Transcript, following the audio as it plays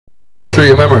through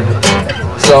your memory.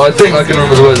 So I think I can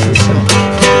remember the words of this song.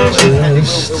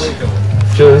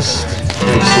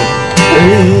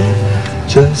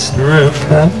 Just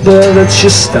remember that you're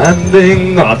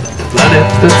standing on a planet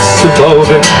that's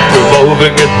revolving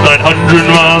at 900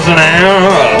 miles an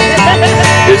hour.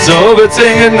 It's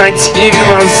orbiting at 19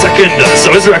 miles a second,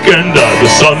 so it's reckoned.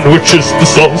 The sun, which is the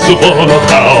source of all our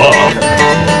power.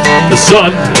 The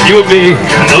sun, you and me,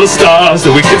 and all the stars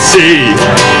that we can see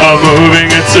are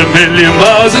moving at 1,000,000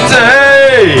 miles a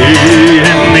day.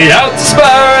 In the outer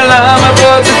spiral, I'm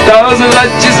about 1,000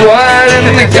 light years wide,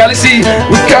 and in the galaxy,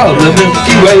 we call the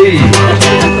Milky Way.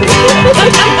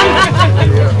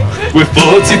 With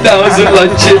 40,000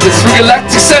 light years from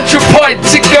galactic central point,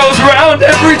 it goes round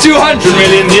every 200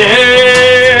 million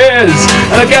years.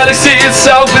 And the galaxy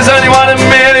itself is only 1 in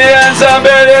millions and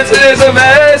billions. It is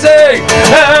amazing,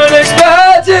 an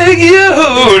expanding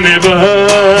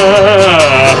universe.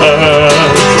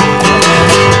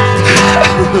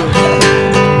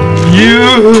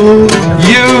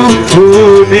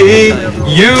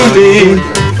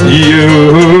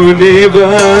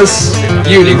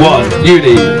 Universe.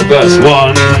 Universe,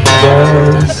 one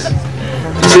verse.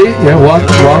 See? Yeah, one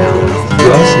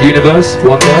verse. Universe,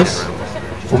 one verse.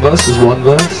 One verse is one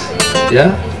verse.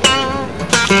 Yeah?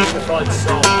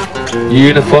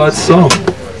 Unified song.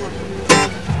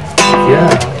 Yeah,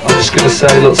 I'm just going to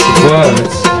say lots of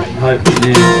words. I hope that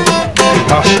you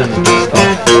passion and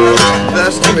stuff.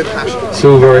 It's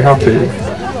all very happy.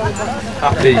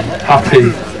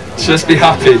 Happy. Just be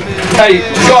happy. Hey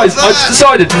guys, I just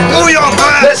decided.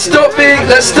 Let's stop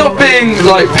being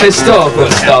like pissed off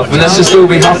and stuff, and let's just all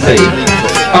be happy.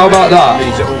 How about that?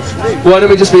 Why don't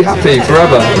we just be happy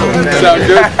forever? Sound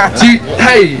good?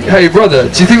 Hey brother,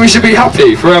 do you think we should be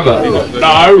happy forever?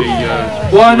 No.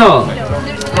 Why not?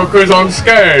 Because I'm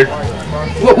scared.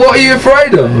 What are you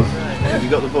afraid of?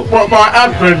 What might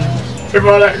happen if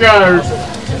I let go?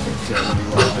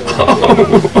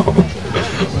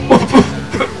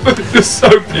 You're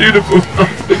so beautiful.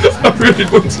 I really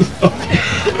want to stop.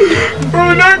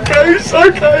 Oh, in that case,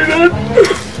 okay then.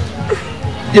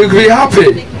 You'll be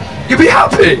happy. You'll be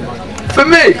happy. For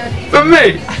me. We'll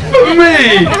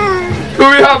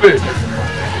be happy.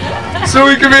 So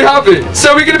we can be happy.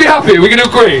 So we're going to be happy. We're going to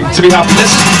agree to be happy.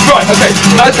 Right, okay.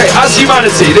 As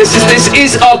humanity, this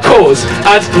is our cause.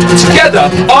 And together,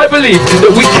 I believe that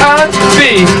we can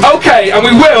be okay and we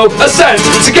will ascend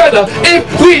together if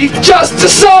we just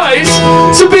decide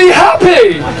to be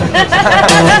happy.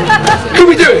 Can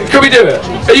we do it? Can we do it?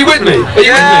 Are you with me? Are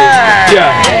you with me? Yeah.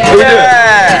 Can we do it?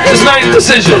 Just make the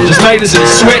decision.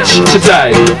 Switch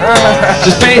today.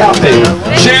 Just be happy.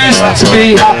 Choose to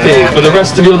be happy for the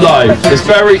rest of your life. It's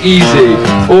very easy.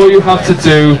 All you have to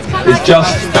do is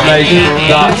just make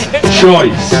that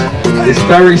choice. It's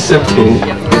very simple.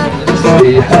 Just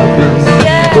be happy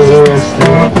for the rest of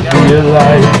your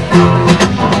life.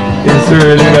 It's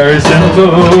really very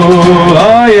simple.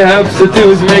 All you have to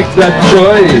do is make that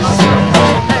choice.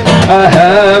 I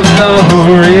have no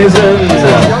reason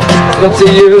not to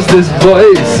use this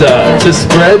voice to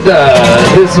spread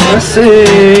this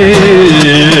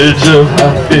message of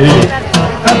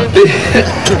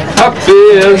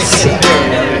happiness.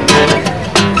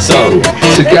 So,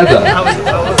 together,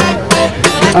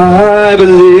 I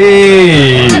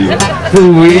believe that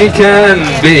we can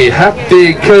be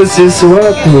happy because it's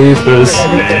what we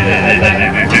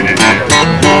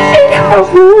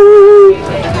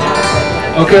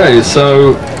Okay,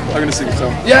 so I'm gonna sing a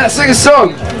song. Yeah, sing a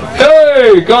song.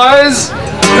 Hey guys,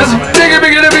 let's big it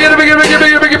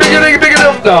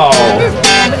up now.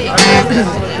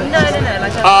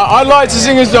 I'd like to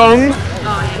sing a song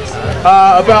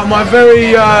about my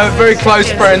very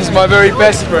close friends, my very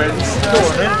best friends.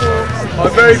 My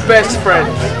very best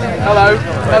friends. Hello.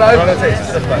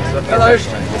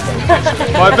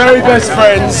 My very best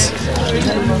friends.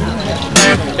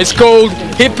 It's called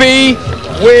Hippie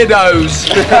Weirdos.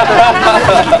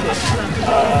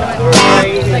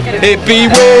 Hippie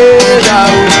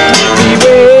weirdos,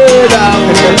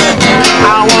 I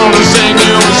wanna sing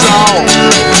you a song.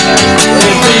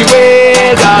 Hippie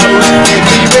weirdos,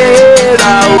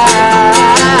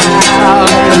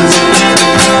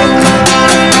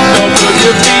 so put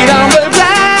your feet on the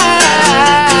ground.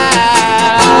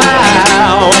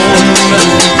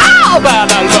 How about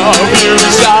I love you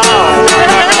so?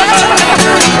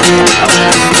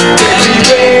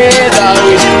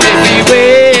 Hippie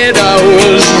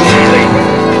weirdos.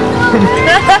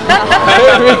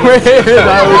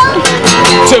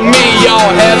 To me,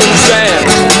 y'all heaven sent.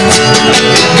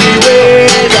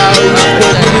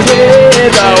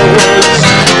 Widows,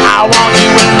 I want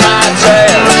you in my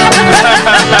tail.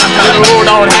 You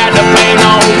don't have to pay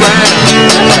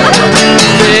ground.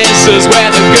 This is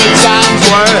where the good times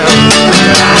were.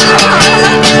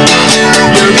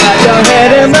 You got your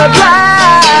head in the clouds,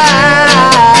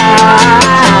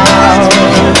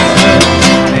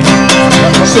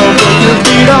 so put your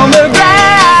feet on the ground.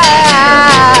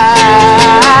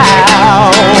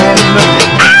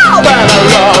 Oh, but I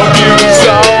love you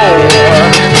so.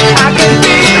 I can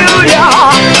feel ya.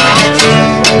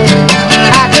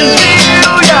 I can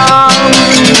feel ya.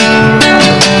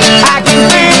 I can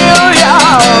feel ya.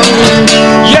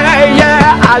 Yeah, yeah,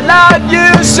 I love you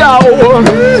so.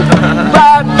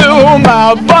 Right through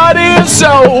my body and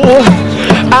soul.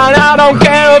 And I don't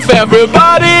care if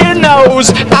everybody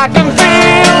knows. I can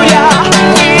feel ya,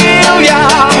 feel ya.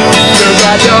 You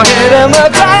got your head in the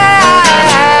clouds,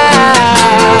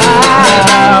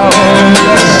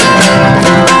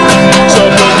 so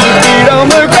put your feet on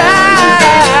the ground.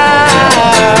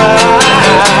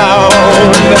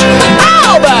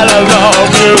 Oh, but I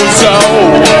love you so.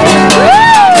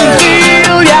 I can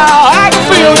feel ya, I can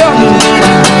feel ya.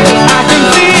 I can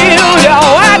feel ya,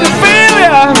 I can feel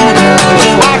ya.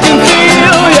 I can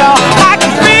feel ya, I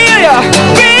can feel ya,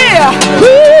 feel ya.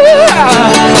 Ooh,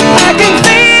 I can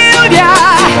feel ya,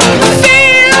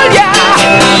 feel ya,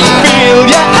 feel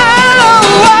ya. Oh,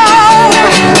 oh.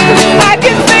 I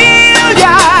can feel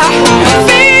ya,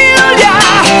 feel ya,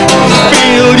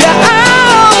 feel ya.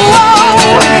 Oh, oh.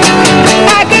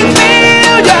 I can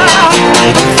feel ya,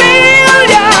 feel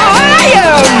ya.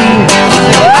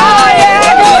 Oh, yeah,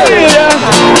 I can feel ya.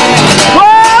 Oh,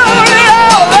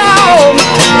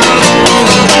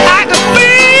 I can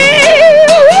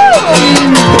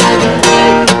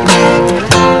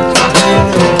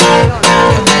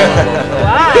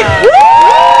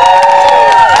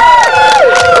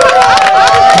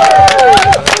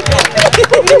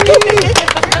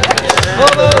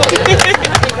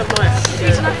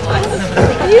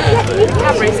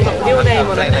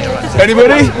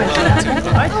Anybody?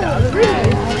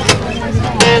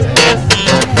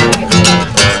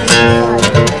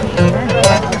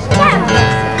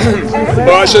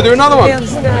 Alright, should I do another one?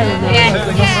 Is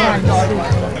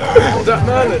that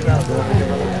Merlin?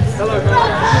 Hello,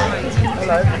 Merlin.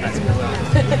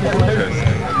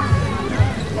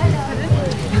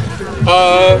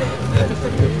 Hello.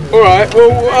 Alright,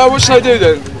 well, what should I do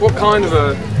then? What kind of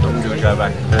a... I'm gonna go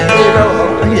back.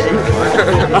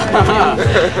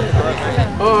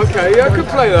 Oh, okay, yeah, I could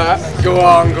play that. Go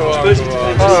on, go on.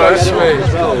 Alright, sweet.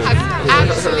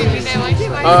 Absolutely no idea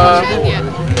why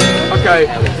Okay,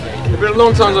 it's been a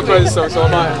long time since I played this song, so I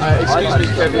might, excuse me,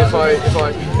 Kevin,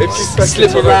 if you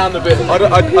slip around a bit. I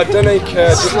don't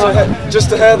care, just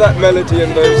to hear that melody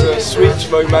and those sweet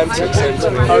romantic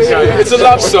sentiments. Okay, it's a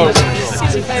love song.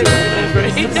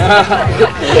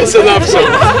 It's a love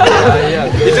song.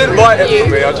 You didn't write it for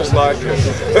me, I just like it.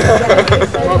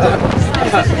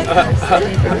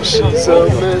 She's a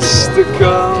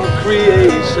mystical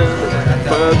creation,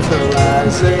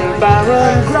 fertilizing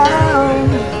barren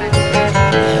ground.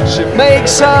 She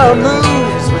makes her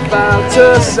moves without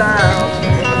a sound,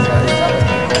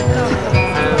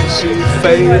 and she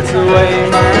fades away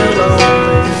my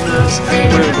loneliness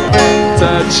with a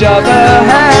touch of her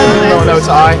hand. No, no, it's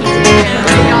I.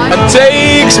 And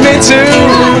takes me to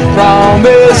the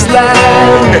promised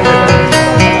land.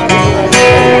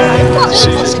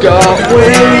 She's got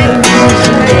wings.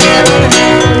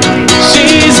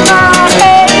 She's my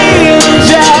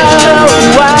angel.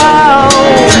 Wow.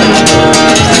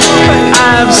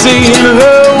 I've seen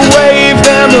her wave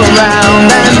them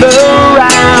around and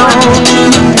around.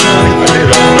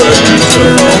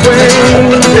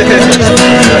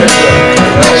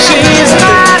 She's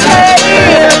my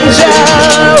angel.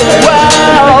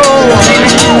 Wow.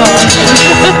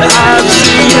 I've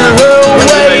seen her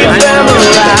wave them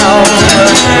around.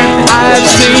 I've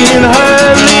seen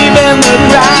her leaving the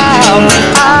ground.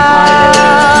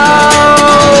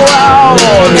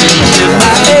 Oh, she's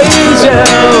my angel.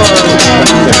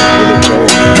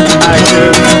 I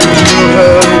could feel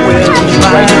her with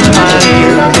my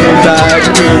mind, and I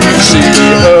could see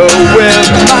her with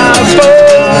my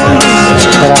bones.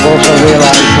 But I've also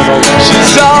realized that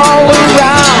she's all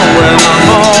around when I'm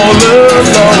all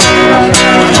alone.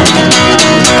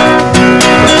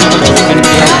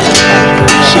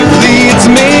 She leads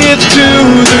me to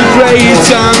the great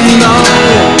unknown.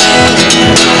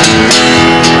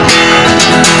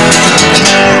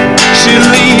 She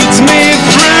leads me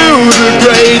through the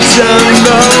great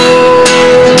unknown.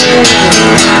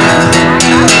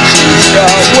 She's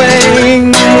got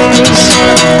wings.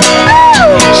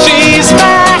 She's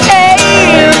my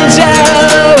angel.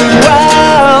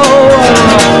 Wow.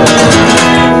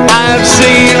 I've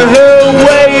seen her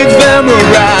wave them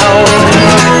around.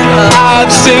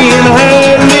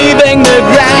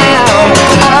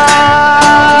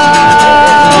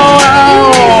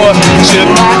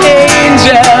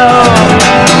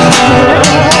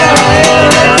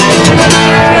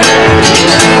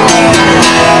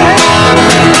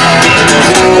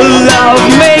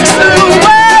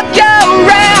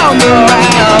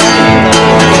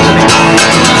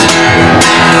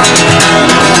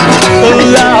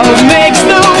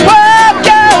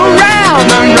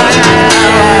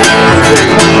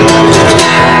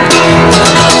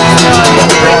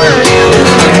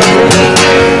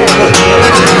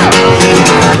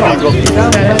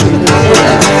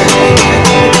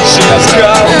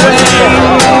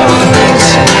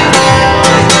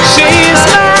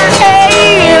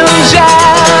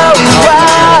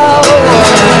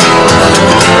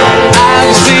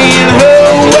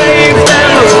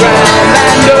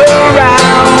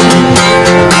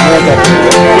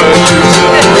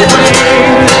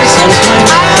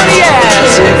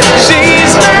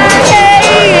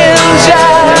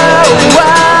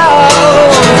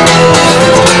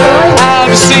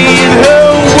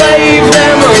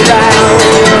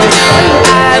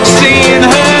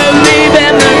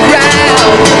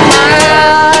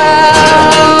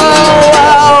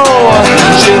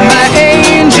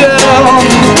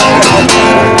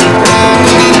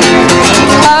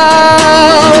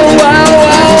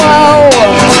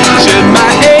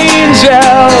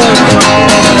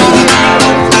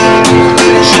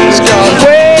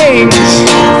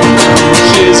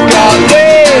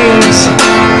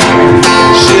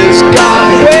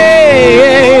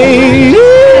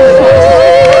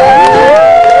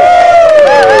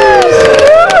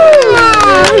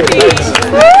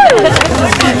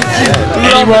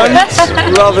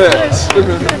 Love it.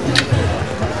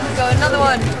 Go another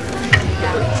one.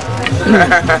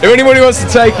 If anybody wants to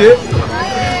take it,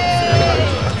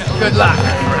 good luck.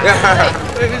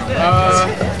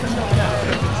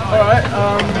 Alright,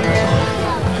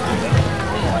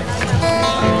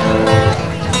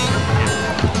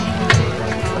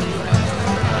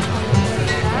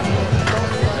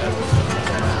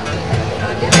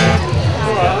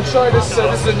 I'll try this,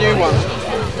 this is a new one.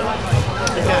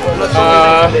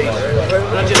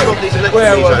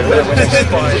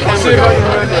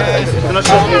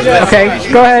 Okay,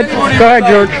 go ahead,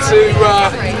 George.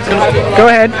 Go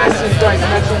ahead.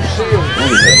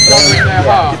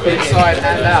 Inside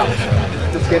and out.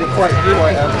 Let's get it quite out.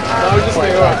 No, just be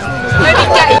alright.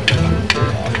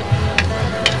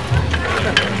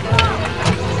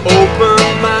 Open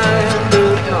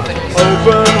minded,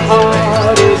 open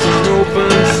heart is an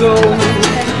open soul.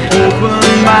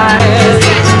 Open mind,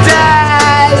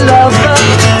 die lover,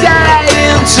 die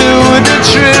into the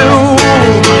truth.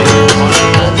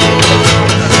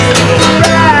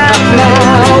 Right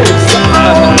now it's the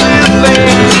only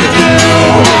thing to do.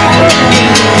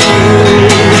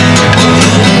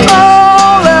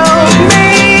 All of me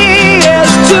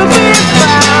is to be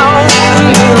found.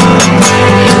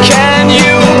 Can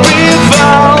you be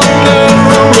vulnerable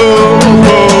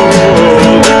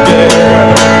again?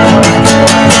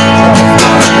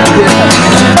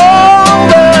 All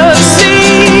the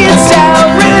seeds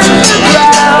are in the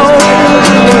ground.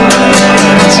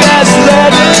 Just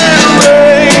let it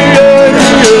rain.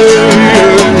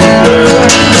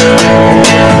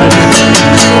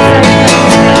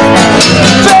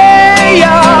 Lay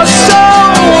your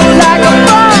soul like a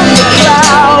thunder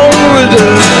cloud.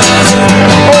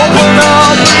 Open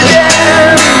up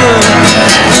again.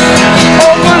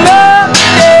 Open up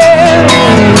again.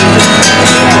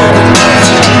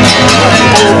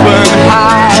 Open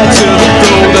high to the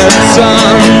golden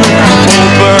sun.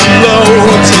 Open low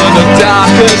to the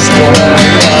darkest one.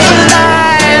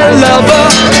 Fly, lover,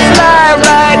 fly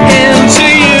right into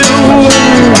you.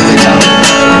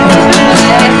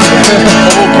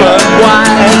 Open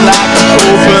wide like an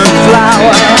open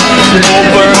flower.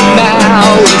 Open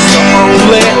now, it's the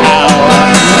only hour.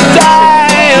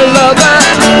 Die, lover,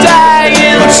 die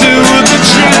into the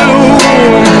truth.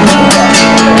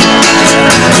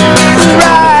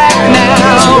 Right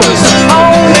now is the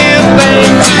only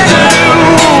thing to do.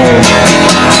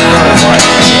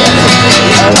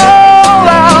 All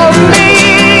of me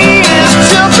is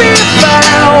to be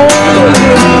found.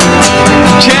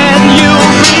 Can you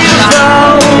be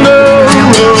vulnerable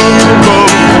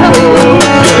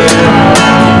again?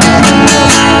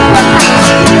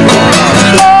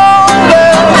 All the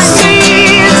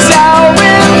seeds are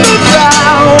in the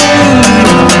ground.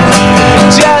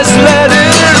 Just let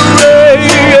it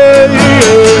rain.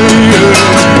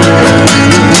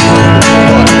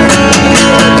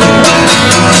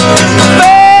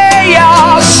 Lay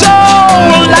your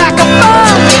soul like a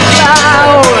thunder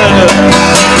cloud.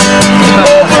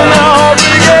 Open up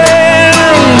again.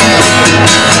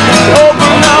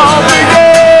 Open up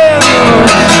again.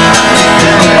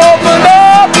 Open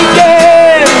up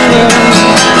again.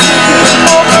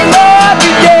 Open up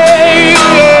again.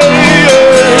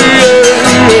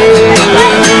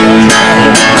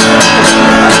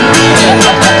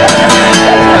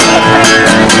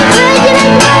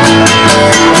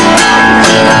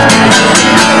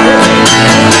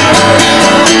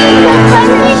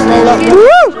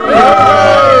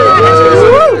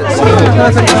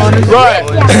 Right.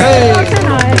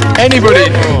 Anybody?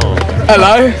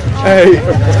 Hello. Hey.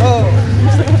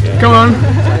 Come on.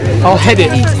 I'll head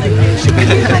it.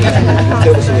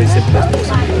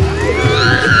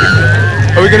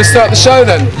 Are we going to start the show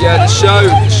then? Yeah, the show.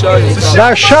 The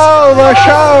show.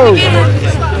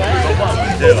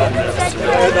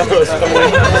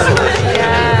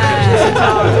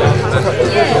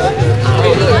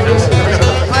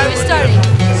 Where are we starting?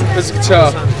 There's a guitar.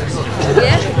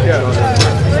 Yeah?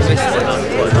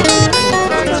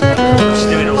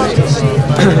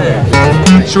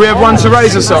 Should we have One to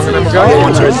Raise a song and then we'll go?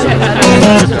 One to Raise a song.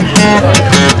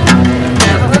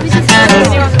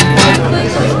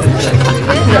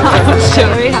 Show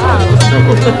me how.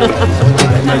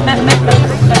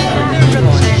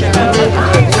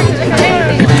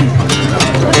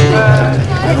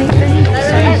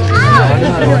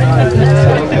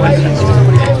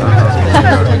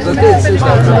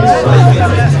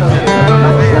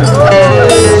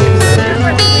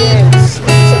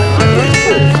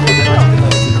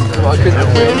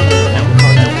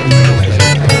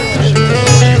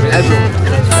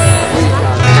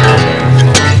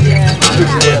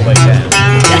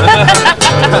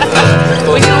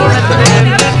 We can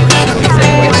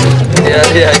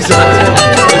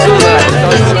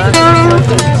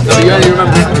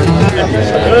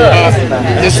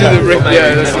Just do the Rick,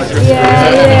 yeah.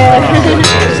 Yeah.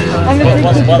 I'm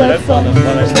addicted to that song.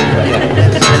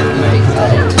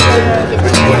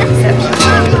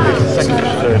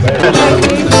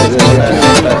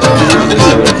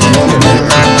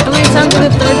 How many songs did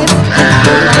the third?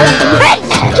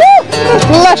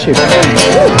 Bless you.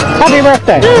 Happy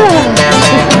birthday.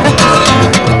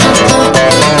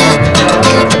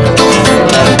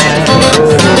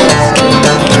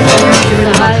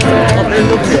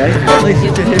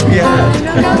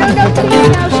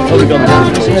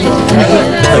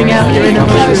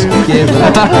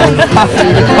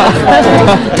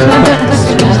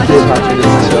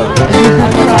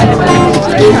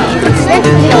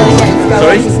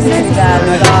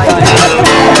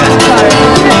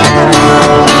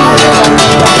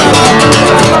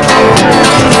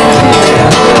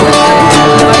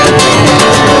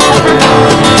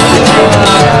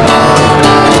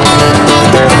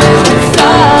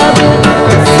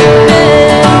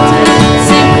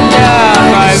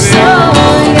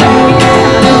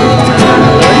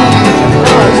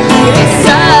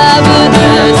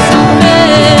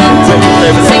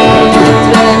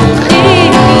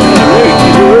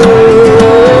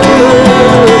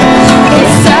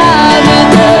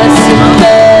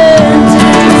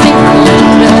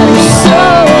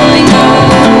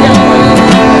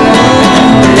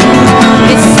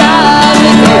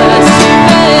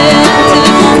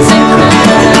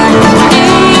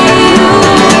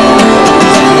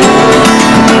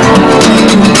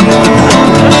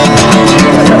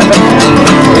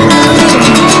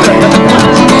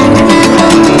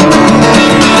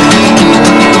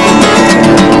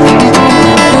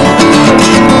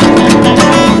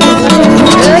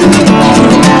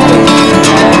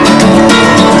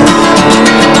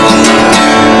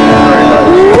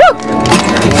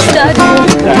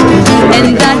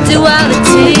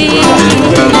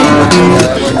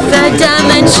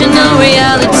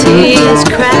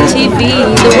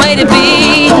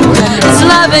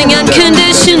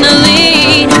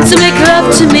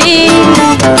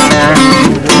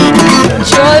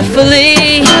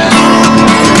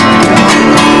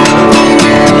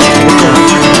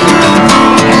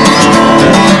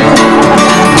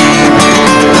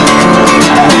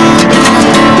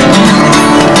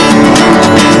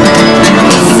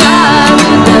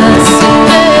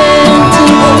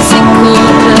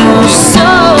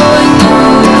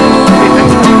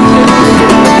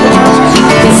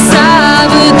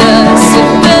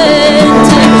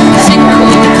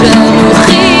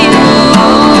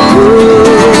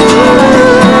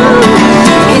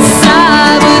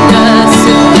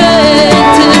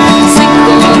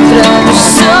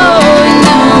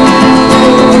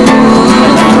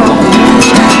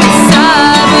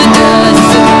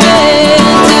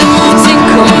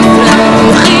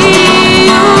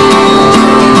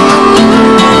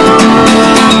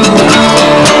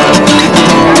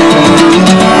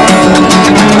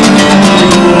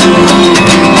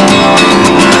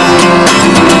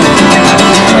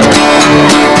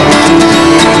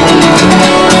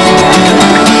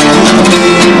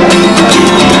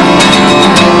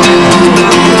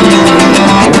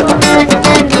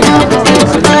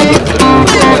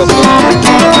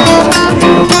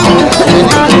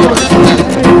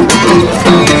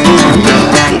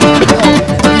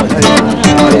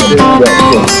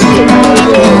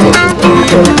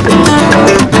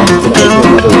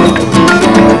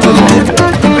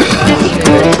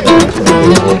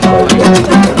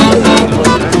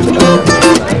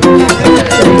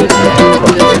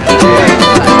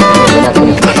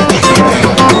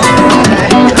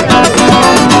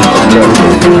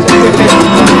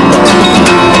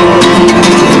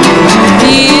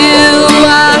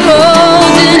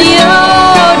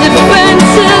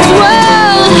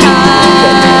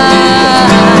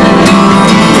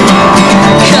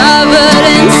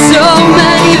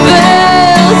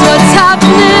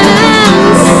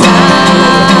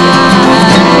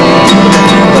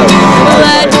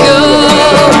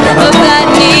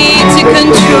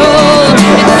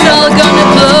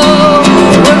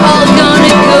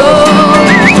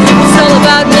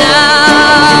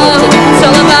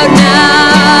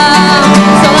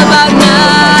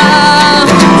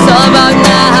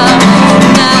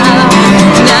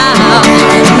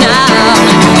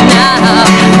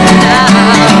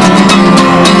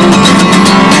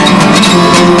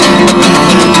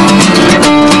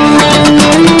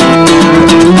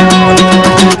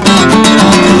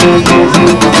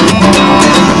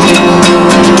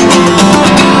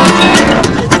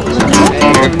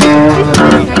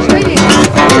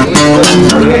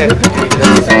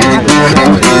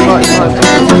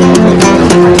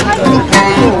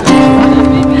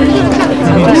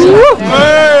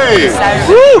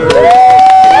 It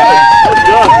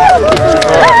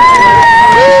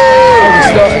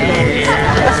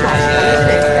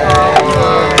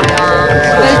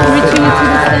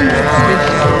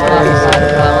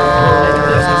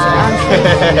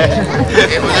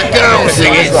was a girl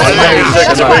singing.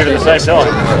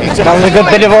 Having a good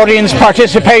bit of audience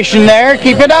participation there.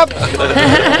 Keep it up.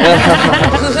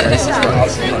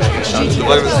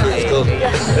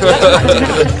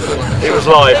 It was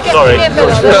live, sorry.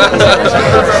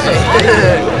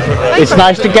 It's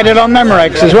nice to get it on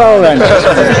Memorex as well then.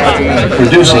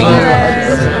 Producing.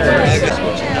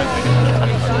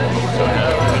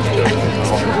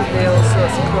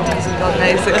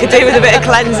 It could do with a bit of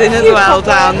cleansing as well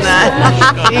down there.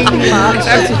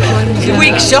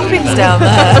 Week shopping's down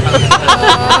there.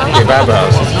 Kebab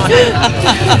house.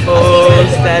 Oh,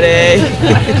 steady.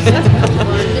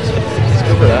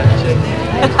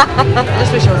 I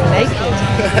just wish I was naked.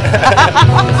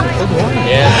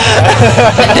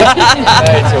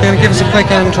 You're going to give us a quick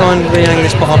hand and try and re-hang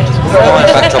this bottom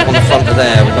backdrop on the front of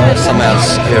there. We've got to somehow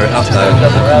secure it up though.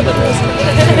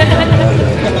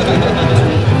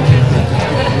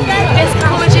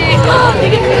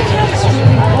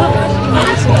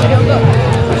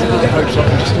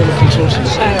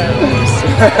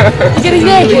 You're getting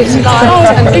naked tonight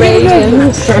and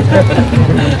radiant.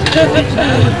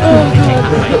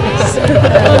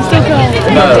 I'm still cold.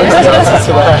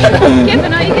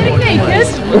 Kevin, are you getting naked?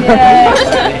 Yeah.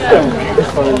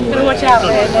 Gotta watch out,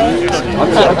 really.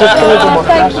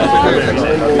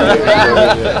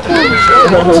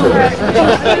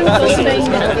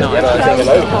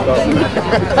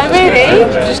 Oh, really?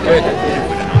 Just good.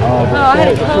 Oh, I had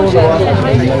a cold shower.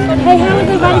 Hey, how are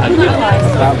the radical midwives?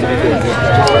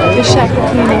 The shack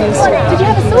cleaners. Did you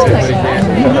have a sauna?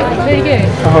 Very good.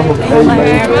 Thank you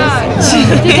very much. So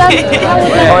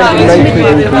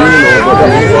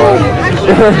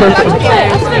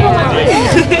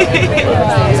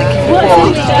what are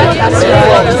you doing?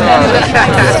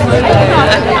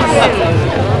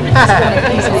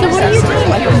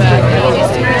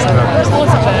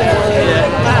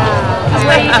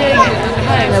 Where are you doing?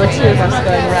 There were two of us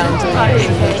going around doing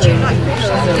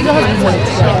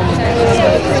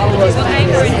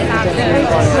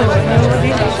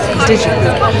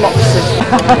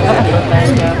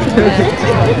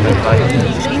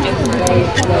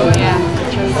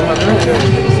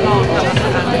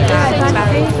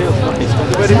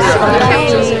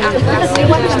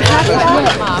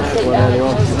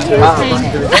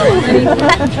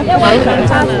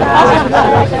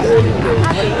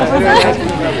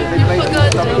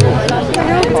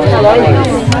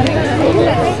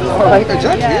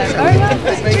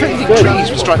Trees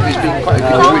were striking me as being quite a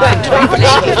good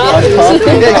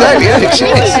exactly,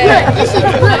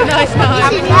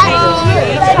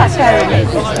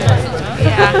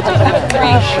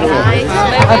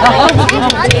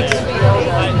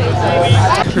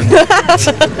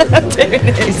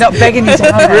 He's not begging you to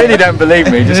have If you really don't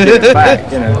believe me, just give it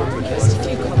back, you know.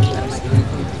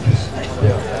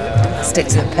 stick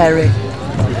to the Perry.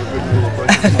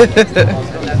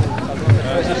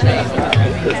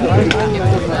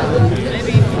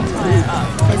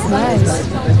 It's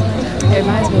nice. It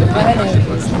reminds me of burning.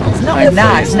 It's not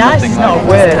nice. Nice is not a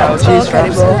word I would use for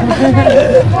anymore.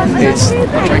 It's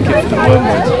drink it for the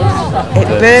wormwood. It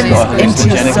burns into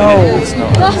your soul.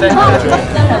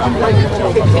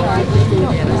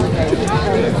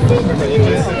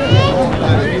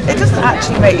 It doesn't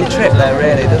actually make you trip though,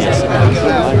 really, does it?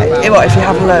 What if you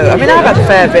have low? I mean, I've had a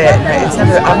fair bit,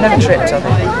 and I've never tripped on it.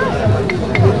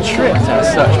 Tripped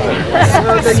as such,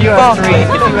 but if you have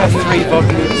three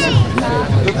vodkas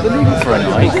for a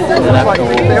night, and then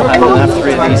have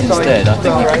three of these instead, I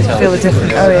think you can tell. Feel the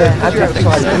difference. Oh yeah, I do think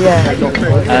so. Yeah.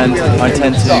 And I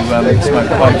tend to smoke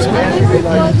pipes with it.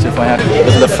 So if I have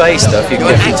the Lafay stuff, you can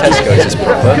get from Tesco's, it's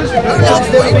proper.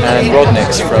 And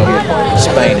Rodnick's from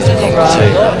Spain is proper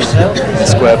too. The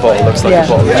square bottle looks like a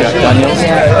bottle of Jack Daniels.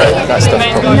 That stuff's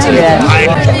proper too.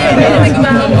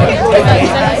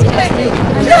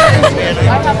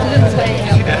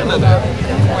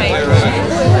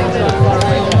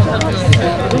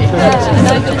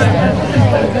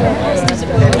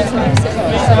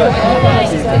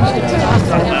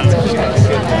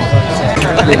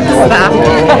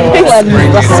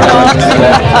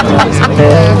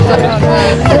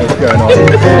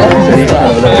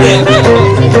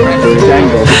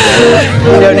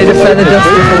 You don't need a feather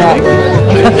duster for that.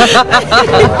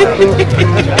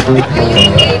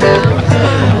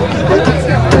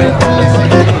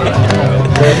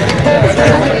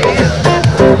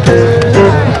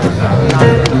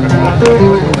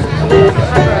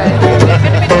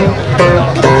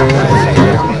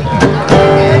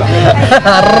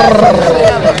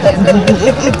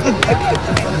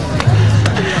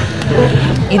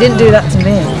 You didn't do that to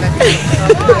me.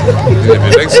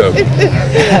 You think so?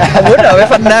 I would have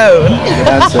if I'd known.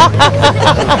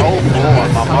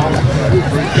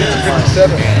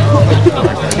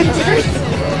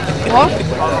 What?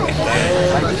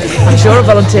 I'm sure I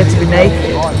volunteered to be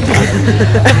naked.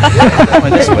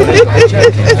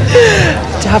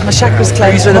 To have my chakras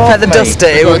cleansed with a feather duster.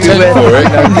 It would be worth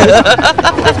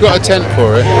I've got a tent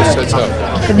for it. It's set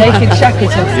up. for naked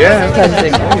chakras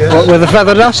cleansing. What, with a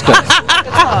feather duster?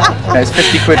 It's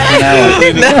 50 quid for an hour.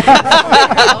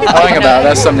 Lying about,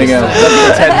 that's something else.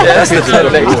 That's the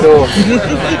tent next door.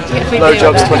 Low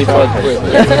job's 25 quid.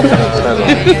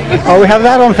 Oh, we have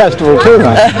that on festival too,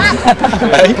 man.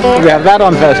 We have that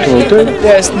on festival too.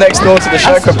 Yeah, it's next door to the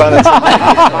chakra balance.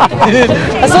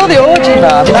 I saw the orgy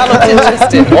van. That looked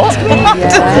interesting. What?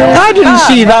 I didn't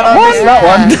see that one. That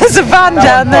one. There's a van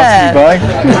down there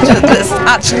that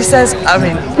actually says, I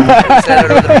mean, I don't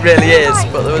know whether it really is,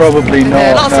 but there was Probably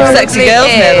not. lots of sexy girls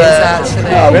near there. Actually.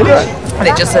 Oh, really? And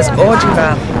it just says orgy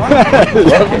van.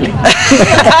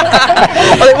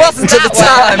 Well, it wasn't at the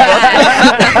time.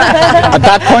 At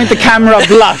that point, the camera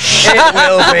blushed. It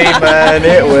will be, man.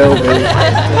 It will be.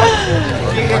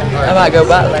 I might go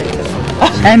back later.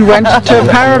 And went to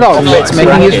Paradox,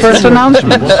 making his first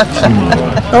announcement.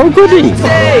 Oh, goody.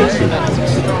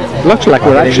 Looks like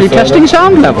we're actually testing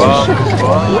sound levels.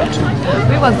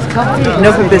 We want coffee.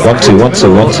 No for business.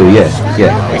 Want to, yeah.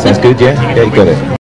 Sounds good, yeah? Yeah, you got it.